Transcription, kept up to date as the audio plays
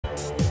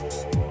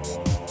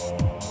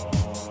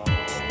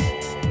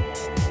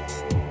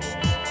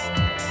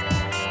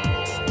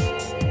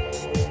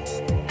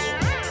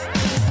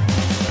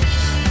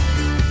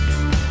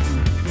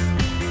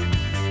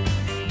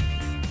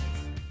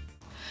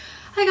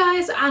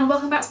guys, and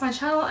welcome back to my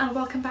channel, and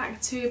welcome back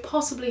to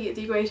possibly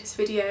the greatest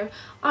video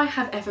I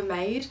have ever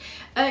made.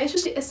 It's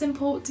just a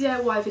simple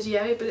DIY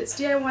video, but it's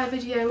a DIY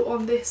video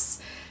on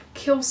this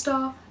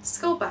Killstar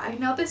skull bag.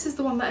 Now this is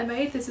the one that I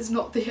made, this is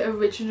not the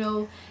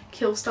original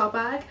Killstar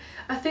bag.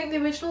 I think the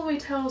original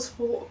retails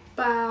for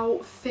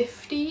about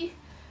 50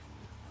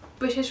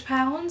 British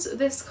pounds.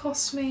 This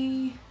cost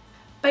me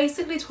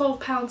basically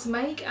 £12 to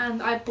make,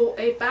 and I bought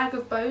a bag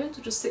of bones,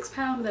 which was £6,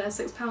 and then a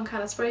 £6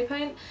 can of spray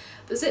paint.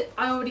 That's it.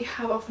 I already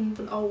have off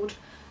an old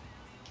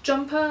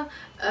jumper,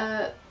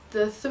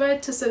 the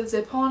thread to sew the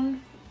zip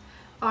on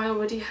I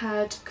already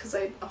had because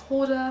I'm a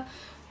hoarder,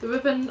 the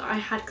ribbon I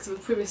had because of a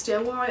previous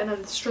DIY, and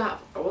then the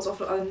strap I was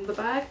off in the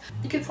bag.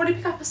 You could probably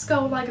pick up a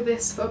skull like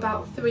this for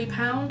about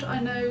 £3. I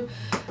know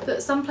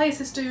that some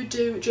places do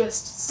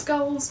just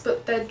skulls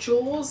but their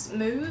jaws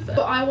move,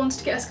 but I wanted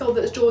to get a skull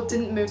that the jaw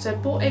didn't move, so I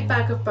bought a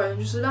bag of bones,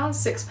 which is around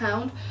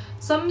 £6.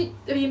 Some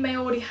of you may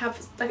already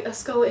have like a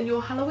skull in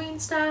your Halloween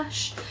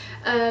stash,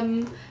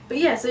 but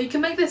yeah, so you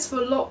can make this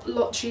for a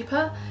lot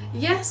cheaper.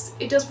 Yes,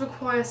 it does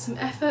require some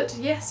effort.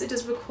 Yes, it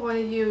does require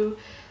you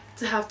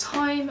to have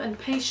time and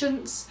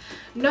patience.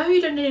 No,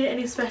 you don't need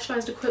any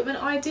specialised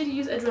equipment. I did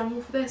use a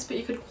Dremel for this, but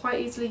you could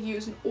quite easily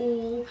use an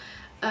awl,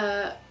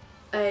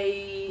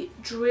 a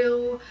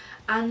drill,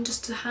 and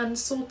just a hand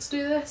saw to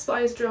do this, but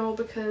I use a Dremel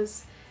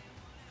because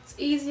it's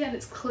easier and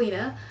it's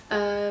cleaner.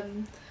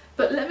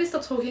 But let me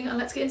stop talking and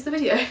let's get into the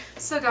video.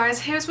 So guys,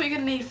 here's what you're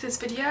going to need for this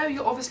video.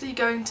 You're obviously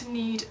going to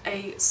need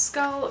a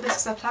skull. This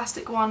is a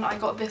plastic one. I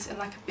got this in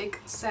like a big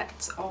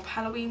set of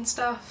Halloween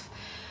stuff.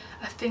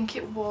 I think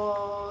it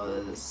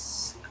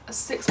was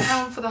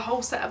 £6 for the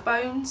whole set of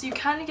bones. You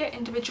can get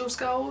individual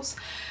skulls,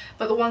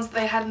 but the ones that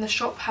they had in the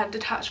shop had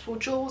detachable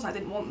jaws. I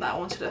didn't want that. I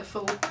wanted a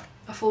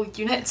full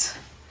unit.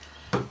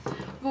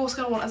 We're also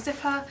going to want a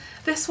zipper.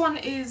 This one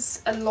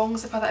is a long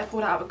zipper that I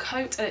pulled out of a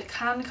coat, and it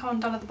can come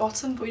undone at the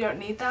bottom, but we don't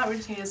need that. We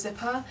just need a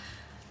zipper.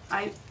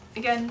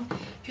 Again,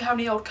 if you have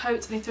any old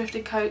coats, any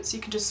thrifted coats,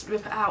 you can just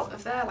rip it out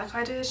of there like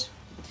I did.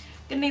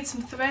 You're going to need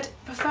some thread.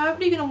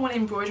 Preferably you're going to want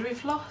embroidery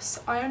floss.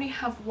 I only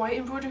have white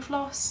embroidery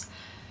floss,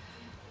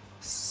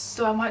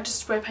 so I might just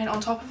spray paint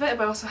on top of it,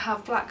 but I also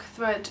have black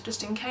thread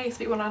just in case,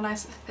 but you want a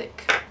nice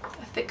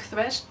thick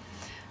thread.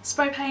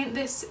 Spray paint,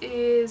 this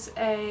is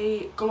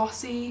a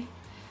glossy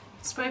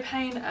spray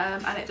paint,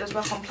 and it does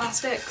work on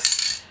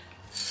plastics.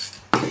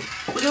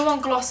 We do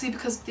want glossy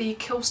because the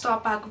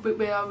Killstar bag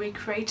we are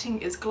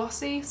recreating is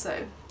glossy, so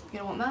you're going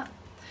to want that.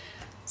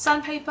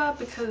 Sandpaper,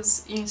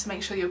 because you need to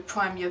make sure you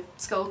prime your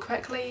skull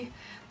correctly.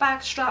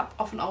 Bag strap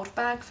off an old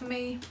bag for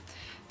me.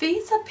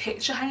 These are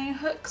picture hanging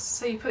hooks,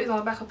 so you put these on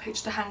the back of a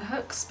picture to hang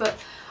hooks, but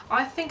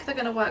I think they're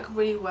going to work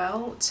really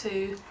well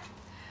to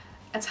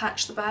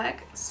attach the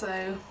bag,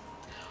 so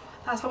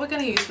that's what we're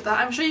going to use for that.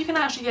 I'm sure you can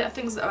actually get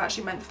things that are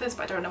actually meant for this,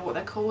 but I don't know what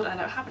they're called and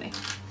I don't have any.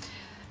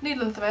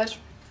 Needle and thread.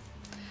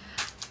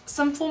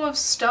 Some form of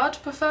stud,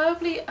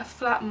 preferably a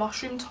flat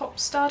mushroom top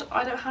stud.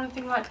 I don't have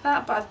anything like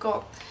that, but I've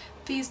got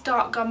these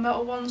dark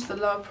gunmetal ones with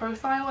a lower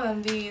profile,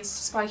 and then these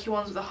spiky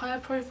ones with a higher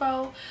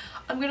profile.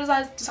 I'm going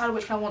to decide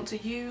which one I want to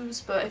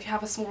use, but if you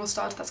have a smaller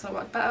stud, that's going to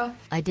work better.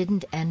 I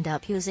didn't end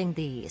up using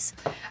these.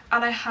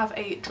 And I have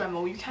a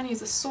Dremel. You can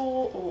use a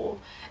saw or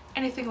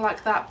anything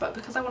like that, but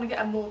because I want to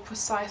get a more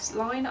precise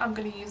line, I'm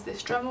going to use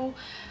this Dremel.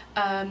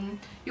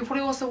 You'll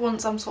probably also want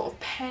some sort of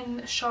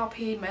pen,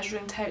 Sharpie,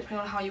 measuring tape, depending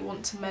on how you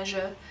want to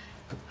measure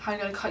how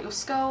you're going to cut your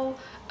skull.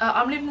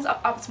 I'm leaving this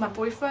up to my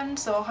boyfriend,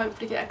 so I'll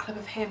hopefully get a clip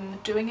of him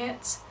doing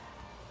it.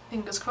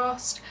 Fingers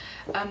crossed.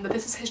 But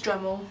this is his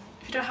Dremel.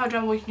 If you don't have a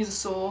Dremel, you can use a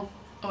saw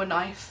or a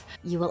knife.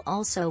 You will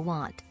also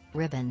want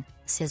ribbon,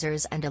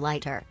 scissors, and a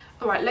lighter.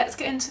 Alright, let's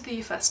get into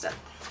the first step.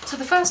 So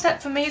the first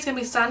step for me is going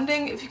to be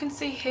sanding. If you can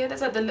see here,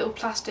 there's like the little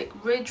plastic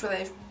ridge where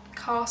they've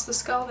cast the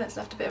skull, and it's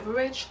left a bit of a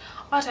ridge.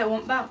 I don't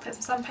want that. Get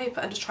some sandpaper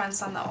and just try and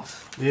sand that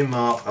off. You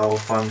mark, I will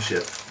find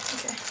shit.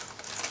 Okay.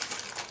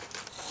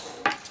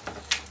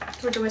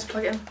 Would you always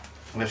plug it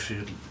in? If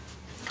you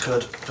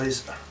could,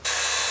 please.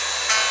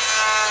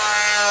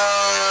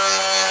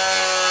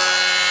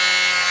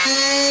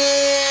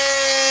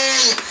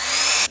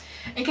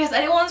 In case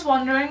anyone's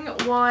wondering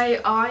why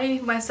I,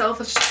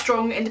 myself, a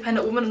strong,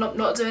 independent woman, am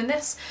not doing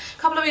this,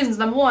 a couple of reasons.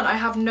 Number one, I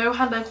have no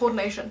hand-eye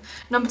coordination.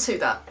 Number two,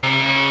 that.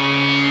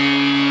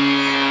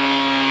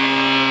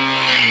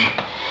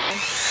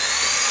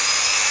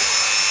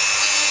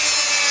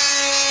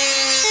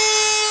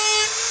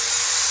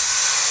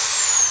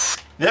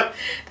 Yep.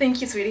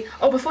 Thank you, sweetie.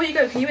 Oh, before you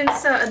go, can you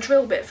insert a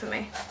drill bit for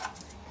me?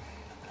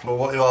 Well,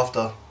 what are you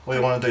after? What do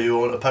you want to do? You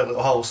want to poke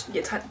little holes?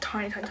 Yeah,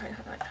 tiny.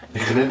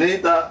 You're going to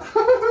need that.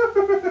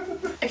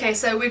 Okay,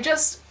 so we've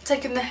just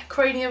taken the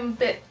cranium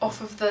bit off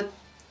of the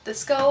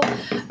skull.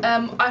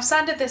 I've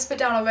sanded this bit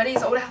down already,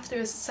 so all I have to do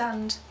is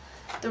sand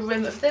the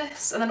rim of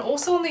this. And then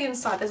also on the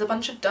inside there's a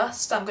bunch of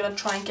dust I'm going to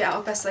try and get out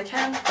as best as I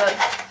can, but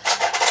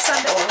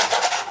sand it all off.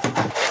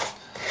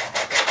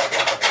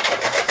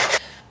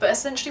 But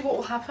essentially what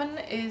will happen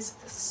is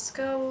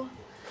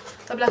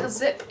the there'll be like a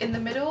zip in the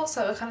middle,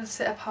 so it'll kind of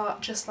sit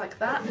apart just like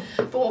that.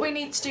 But what we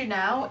need to do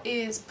now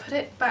is put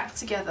it back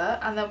together,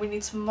 and then we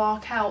need to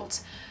mark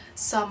out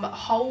some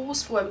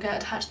holes for where we're going to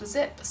attach the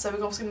zip. So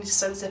we're also going to need to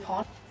sew the zip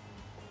on.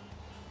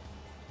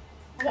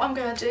 What I'm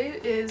going to do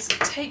is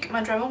take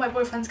my Dremel. My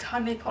boyfriend's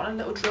kindly put on a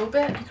little drill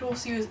bit. You can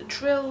also use a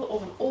drill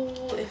or an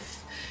awl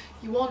if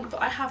you want,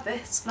 but I have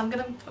this, and I'm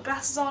going to put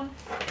glasses on,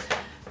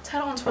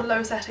 turn it on to a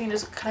low setting, and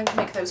just kind of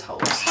make those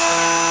holes.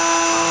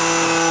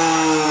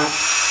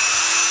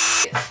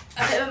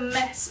 A bit of a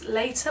mess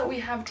later. We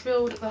have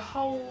drilled the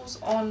holes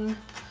on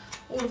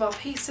all of our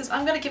pieces.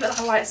 I'm going to give it like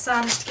a light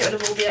sand to get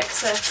rid of all the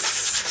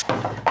excess.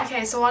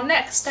 Okay, so our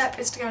next step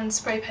is to go and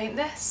spray paint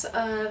this.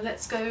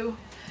 Let's go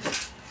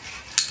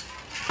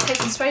take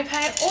some spray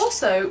paint.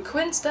 Also,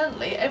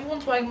 coincidentally,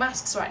 everyone's wearing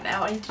masks right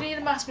now, and you do need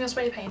a mask when you're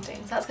spray painting,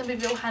 so that's going to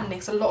be real handy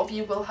because a lot of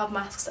you will have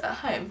masks at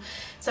home.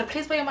 So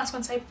please wear your mask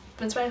when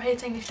spray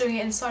painting. If you're doing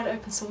it inside,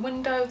 open some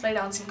windows, lay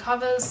down some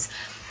covers.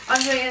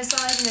 I'm doing it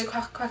inside. I'm going to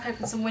crack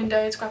open some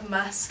windows, grab a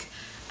mask,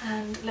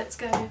 and let's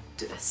go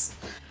do this.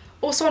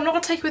 Also, I'm not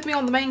going to take you with me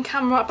on the main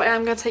camera, but I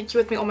am going to take you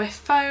with me on my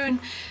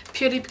phone,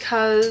 purely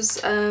because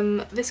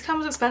this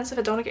camera's expensive.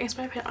 I don't want to get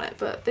spray paint on it,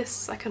 but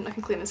this I can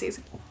clean this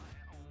easy.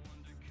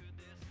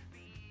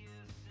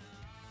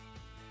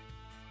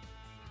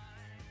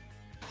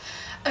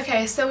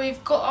 Okay, so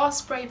we've got our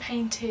spray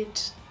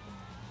painted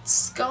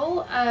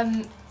skull.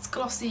 It's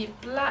glossy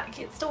black.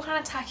 It's still kind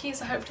of tacky,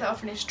 so hopefully that'll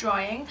finish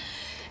drying.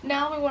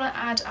 Now we want to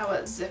add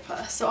our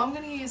zipper. So I'm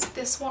going to use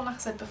this one, like I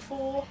said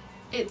before.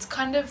 It's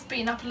kind of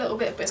beaten up a little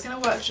bit, but it's going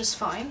to work just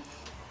fine.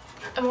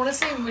 I'm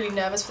honestly really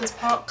nervous for this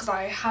part because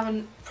I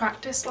haven't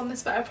practiced on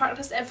this bit. I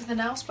practiced everything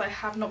else, but I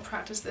have not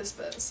practiced this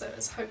bit, so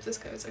let's hope this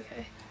goes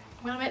okay.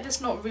 I'm going to make this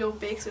not real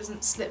big so it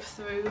doesn't slip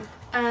through.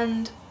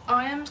 And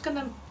I am going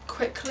to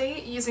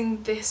quickly,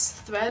 using this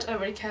thread, I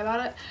don't really care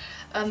about it,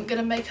 I'm going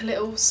to make a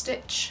little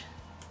stitch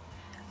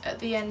at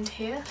the end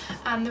here.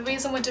 And the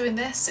reason we're doing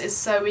this is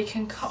so we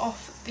can cut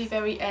off the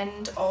very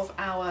end of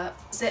our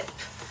zip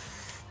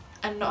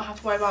and not have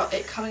to worry about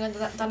it coming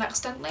undone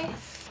accidentally.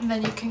 And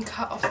then you can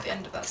cut off the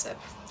end of that zip.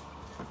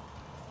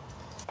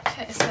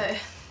 Okay, so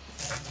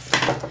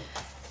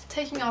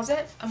taking our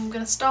zip, I'm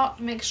going to start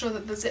to make sure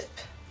that the zip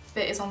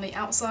bit is on the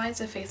outside,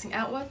 so facing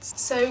outwards.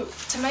 So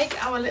to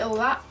make our little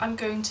lap, I'm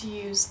going to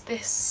use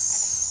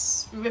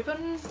this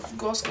ribbon,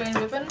 gross grain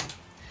ribbon,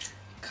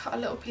 cut a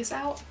little piece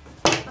out,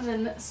 and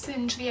then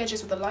singe the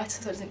edges with a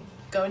lighter so it doesn't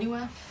go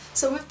anywhere.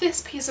 So with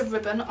this piece of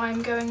ribbon,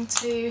 I'm going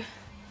to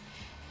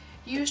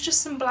use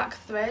just some black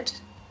thread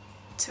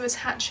to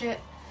attach it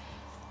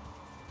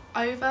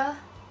over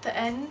the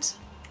end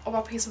of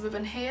our piece of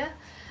ribbon here.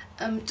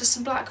 Just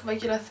some black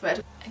regular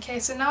thread. Okay,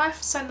 so now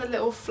I've sewn the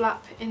little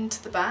flap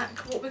into the back.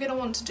 What we're going to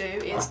want to do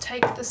is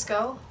take the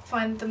skull,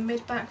 find the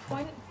mid-back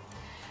point,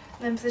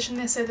 and then position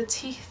this so the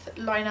teeth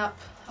line up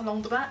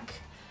along the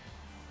back.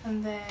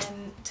 And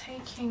then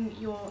taking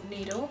your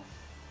needle,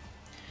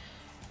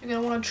 you're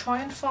going to want to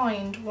try and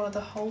find one of the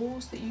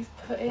holes that you've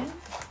put in.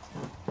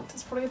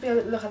 It's probably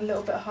going to look a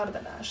little bit harder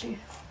than it actually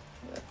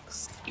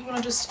looks. You want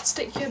to just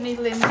stick your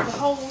needle in the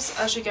holes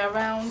as you go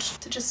around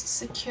to just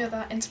secure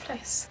that into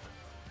place.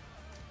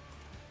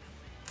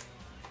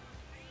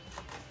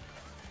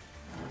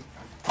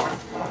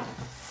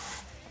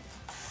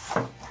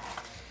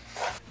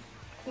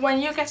 When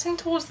you're getting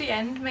towards the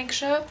end, make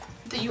sure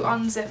that you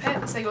unzip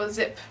it, so your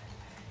zip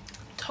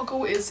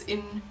toggle is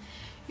in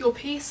your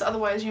piece,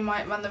 otherwise you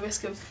might run the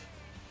risk of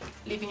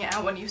leaving it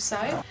out when you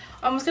sew.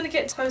 I'm just going to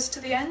get closer to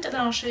the end and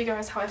then I'll show you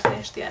guys how I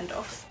finish the end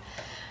off.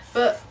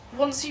 But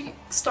once you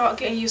start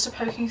getting used to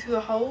poking through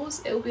the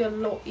holes, it will be a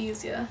lot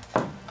easier.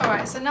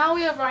 Alright, so now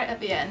we are right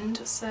at the end,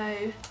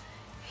 so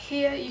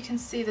here you can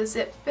see the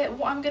zip bit.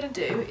 What I'm going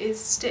to do is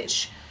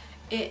stitch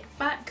it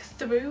back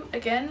through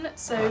again,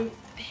 so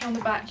here on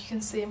the back you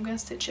can see I'm going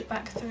to stitch it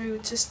back through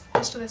just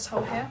to this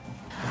hole here,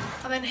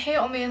 and then here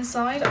on the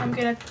inside I'm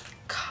going to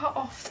cut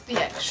off the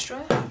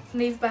extra,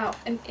 leave about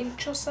an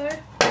inch or so,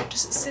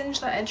 just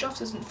singe that edge off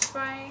so it doesn't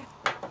fray,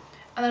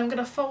 and then I'm going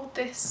to fold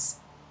this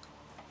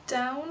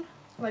down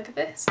like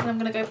this, and I'm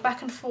going to go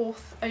back and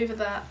forth over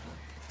that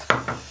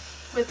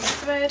with the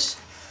thread.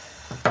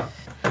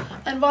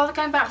 And rather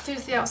going back through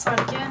to the outside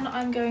again,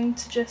 I'm going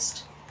to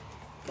just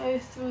go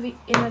through the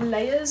inner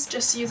layers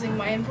just using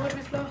my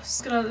embroidery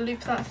floss. I'm going to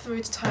loop that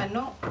through to tie a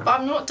knot. But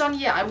I'm not done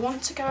yet. I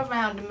want to go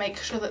around and make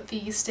sure that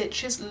these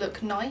stitches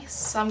look nice.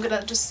 So I'm going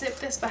to just zip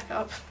this back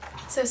up.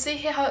 So see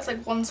here how it's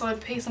like one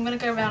solid piece? I'm going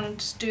to go around and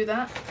just do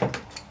that.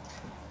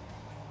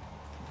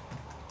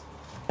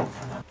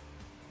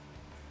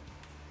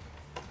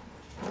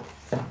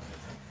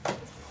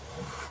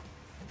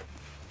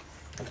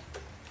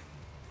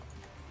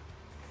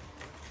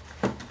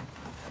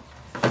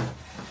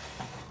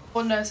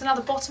 Oh no, so now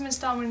the bottom is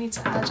done, we need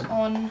to add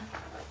on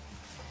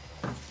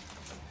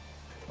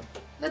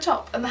the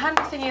top. And the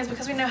handy thing is,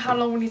 because we know how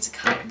long we need to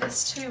cut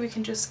this to, we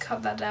can just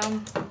cut that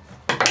down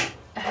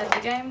ahead of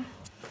the game.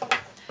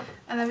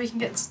 And then we can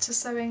get to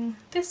sewing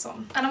this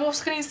on. And I'm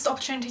also going to use this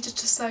opportunity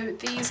to sew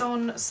these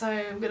on, so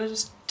I'm going to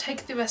just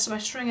take the rest of my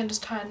string and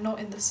just tie a knot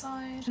in the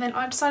side. And then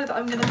I've decided that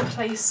I'm going to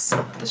place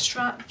the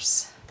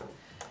straps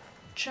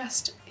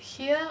just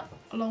here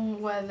along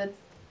where the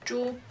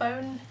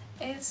jawbone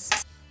is.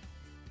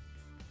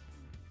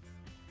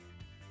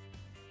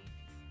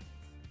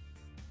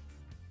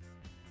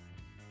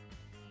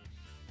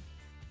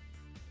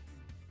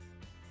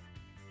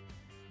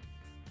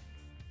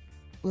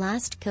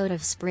 Last coat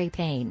of spray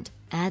paint,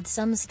 add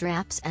some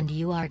straps and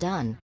you are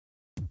done.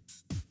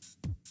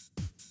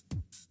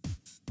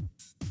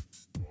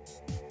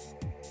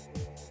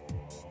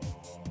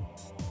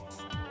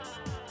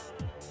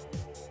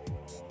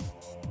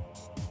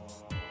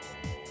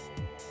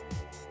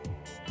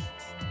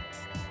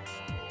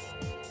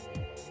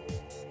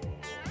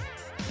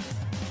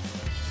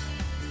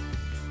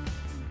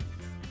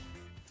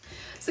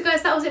 So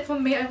guys, that was it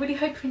from me. I really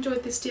hope you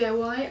enjoyed this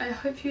DIY. I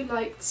hope you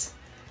liked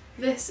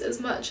this as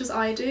much as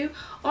I do.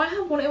 I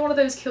have wanted one of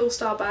those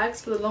Killstar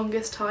bags for the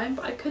longest time,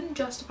 but I couldn't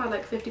justify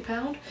like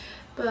 £50,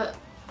 but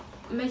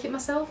make it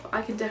myself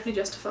I can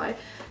definitely justify.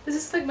 This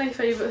is like my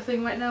favourite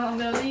thing right now. I'm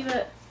going to leave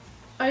it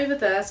over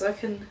there so I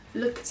can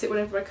look at it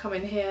whenever I come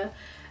in here.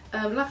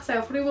 Like I say,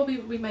 I probably will be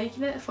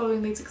remaking it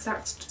following these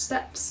exact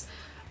steps.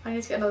 I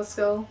need to get another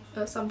skull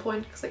at some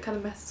point because it kind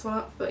of messes one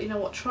up, but you know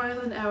what, trial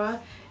and error,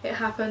 it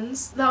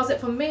happens. That was it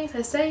from me.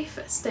 Stay safe,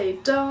 stay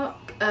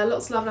dark,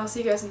 lots of love, and I'll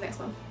see you guys in the next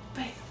one.